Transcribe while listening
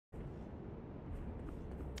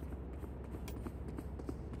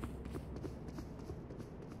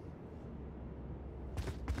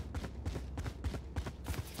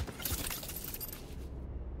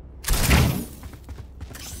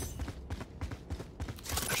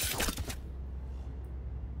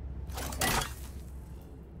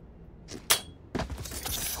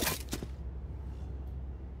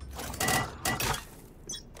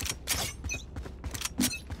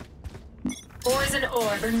Poison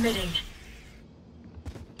orb emitting.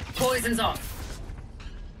 Poison's off.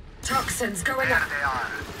 Toxins going up. There they are.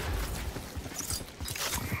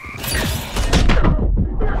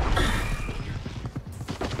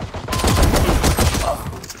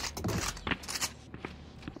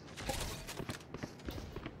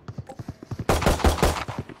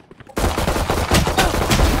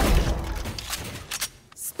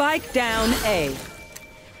 Spike down A.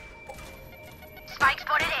 Spike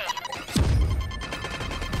spotted A.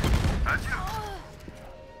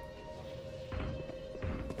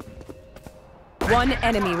 One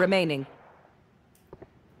enemy remaining.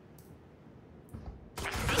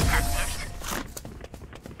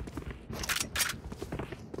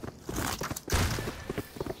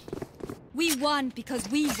 We won because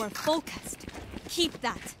we were focused. Keep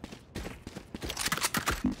that.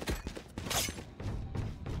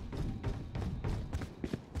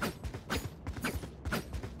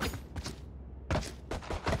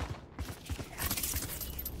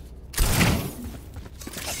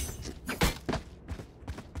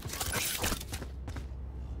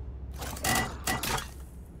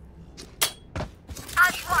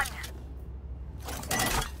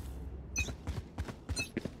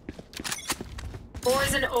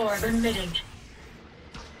 Poison orb emitting.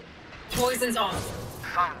 Poison's off.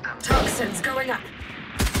 Found them. Toxins going up.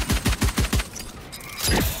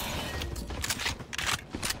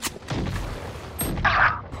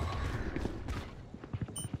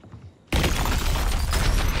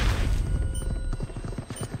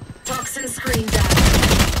 Toxin screen down.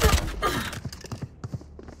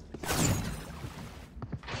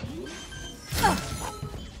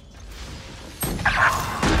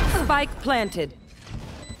 Spike planted.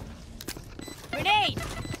 Grenade!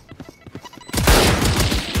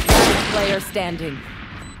 Player standing.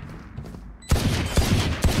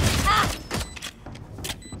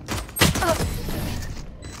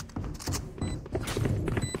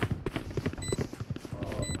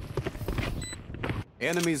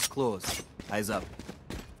 Enemies close. Eyes up.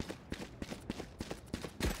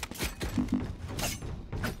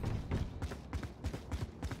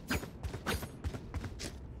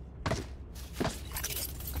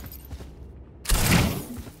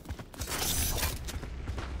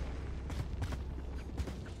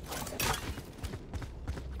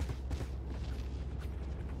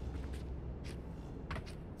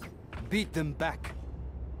 Beat them back.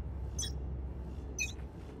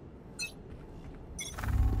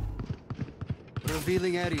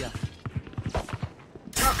 Revealing area.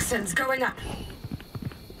 Toxins going up.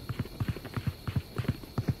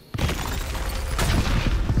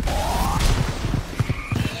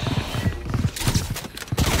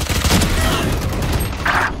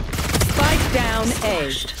 Spike down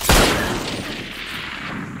A.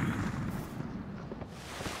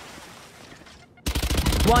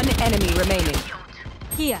 One enemy remaining.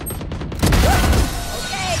 Here.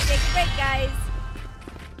 Okay, big break, guys.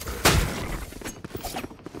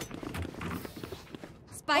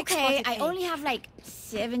 Spike Okay, spotted I A. only have like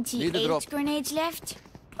Need a drop. 78 grenades left.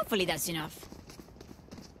 Hopefully that's enough.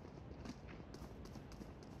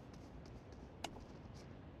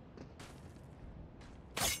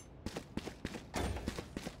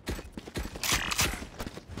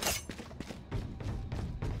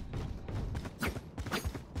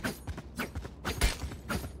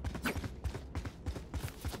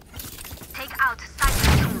 Take out sight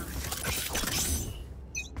tools.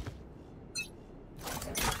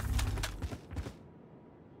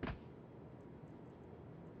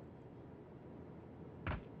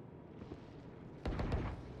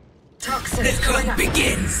 Toxins going up.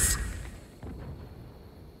 Begins.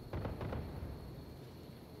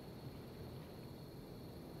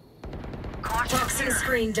 Toxin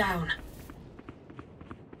screen down.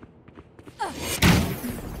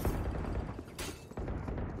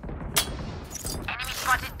 Enemy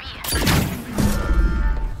spotted B.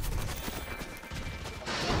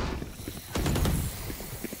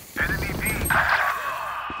 Enemy B.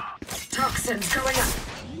 Toxins going up.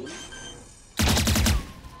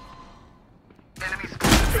 Enemy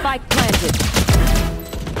spotted. Spike planted.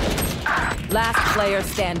 Last player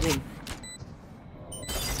standing.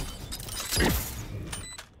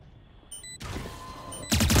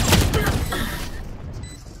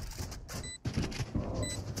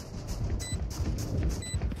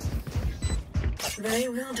 They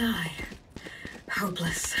will die,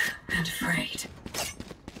 hopeless and afraid.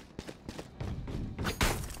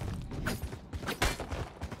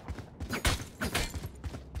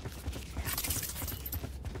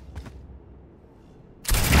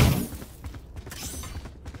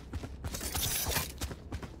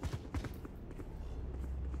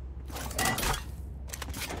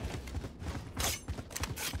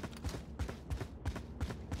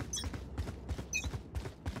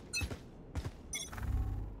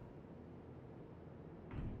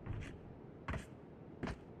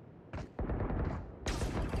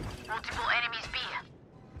 Multiple enemies B.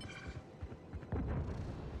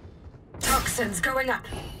 Toxins going up.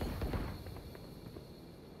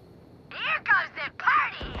 Here comes the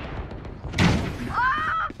party!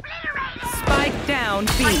 Oh, obliterated! Spike down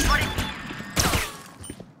B. Spotted B.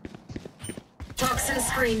 Toxin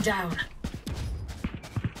screen down.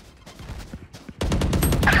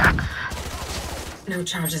 No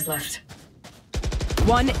charges left.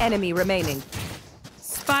 One enemy remaining.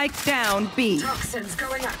 Spike down B. Toxins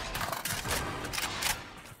going up.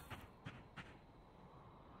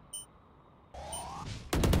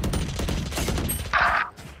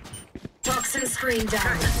 Toxin screen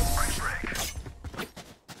down.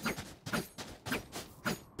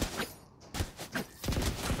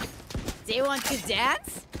 They want to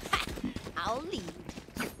dance? I'll lead.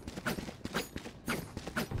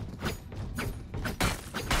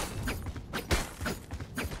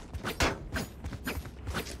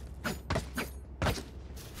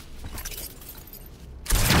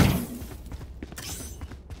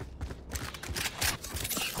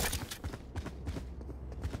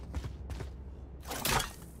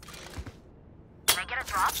 Can I get a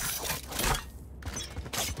drop?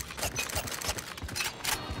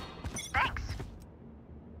 Thanks.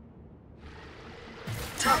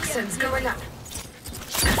 Toxins going up.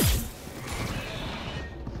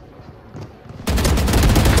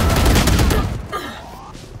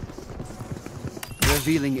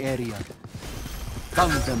 Revealing area.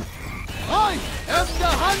 Found them. I am the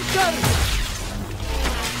hunter!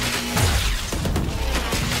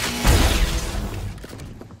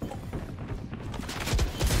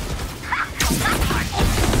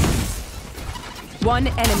 One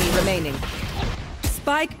enemy remaining.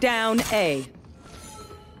 Spike down A.